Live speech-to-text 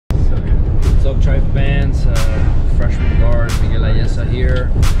What's up, Tribe fans? Freshman guard Miguel Ayesa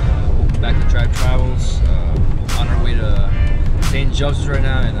here. Welcome back to Tribe Travels. On our way to St. Joseph's right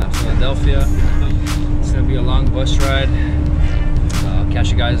now in Philadelphia. It's gonna be a long bus ride. I'll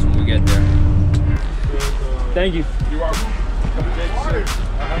catch you guys when we get there. Thank you. You are.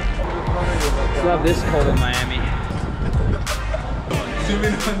 It's not this cold in Miami. Zoom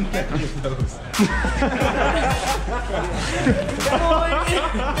in on your nose.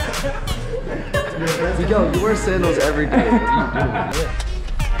 Miguel, you wear sandals every day. What are you doing?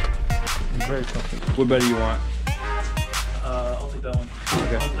 I'm very comfortable. What better you want? I'll take that one.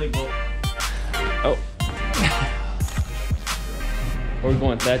 Okay. I'll take both. Oh. Where are we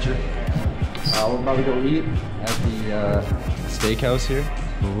going, Thatcher? We're about to go eat at the steakhouse here.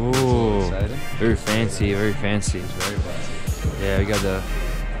 Ooh. Exciting. Very fancy, very fancy. It's very fancy. Yeah, we got the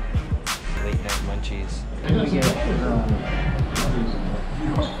late night munchies.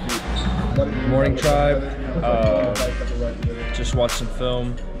 Morning, Tribe. Just watched some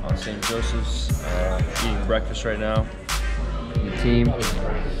film on St. Joseph's. Eating breakfast right now. The team. What's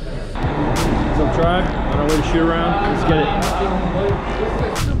up, Tribe? On our way to shoot around. Let's get it.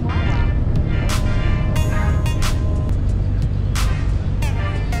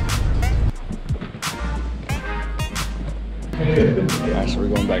 Alright, so we're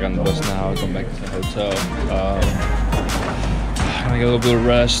going back on the bus now, going back to the hotel. Gonna get a little bit of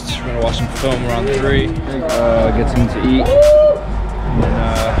rest. We're gonna watch some film around 3. Get something to eat. And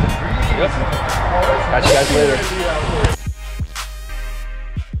yep. Catch you guys later.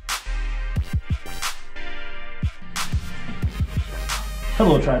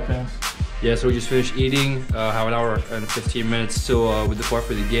 Hello, Tribe fans. Yeah, so we just finished eating. Have an hour and 15 minutes till we depart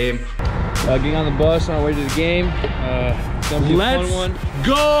for the game. Getting on the bus on our way to the game. It's gonna be a fun one.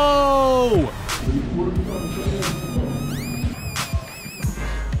 Go!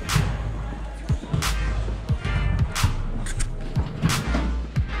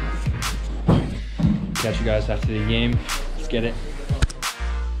 Catch you guys after the game. Let's get it.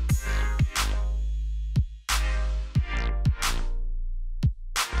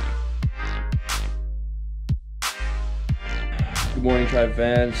 Good morning, Tribe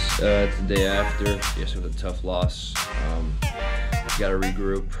fans. It's the day after. Yes, it was a tough loss. Got to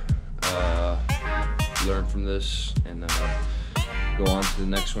regroup, learn from this, and go on to the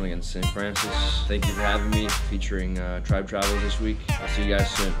next one against St. Francis. Thank you for having me, featuring Tribe Travels this week. I'll see you guys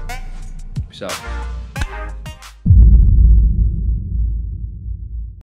soon. Peace out.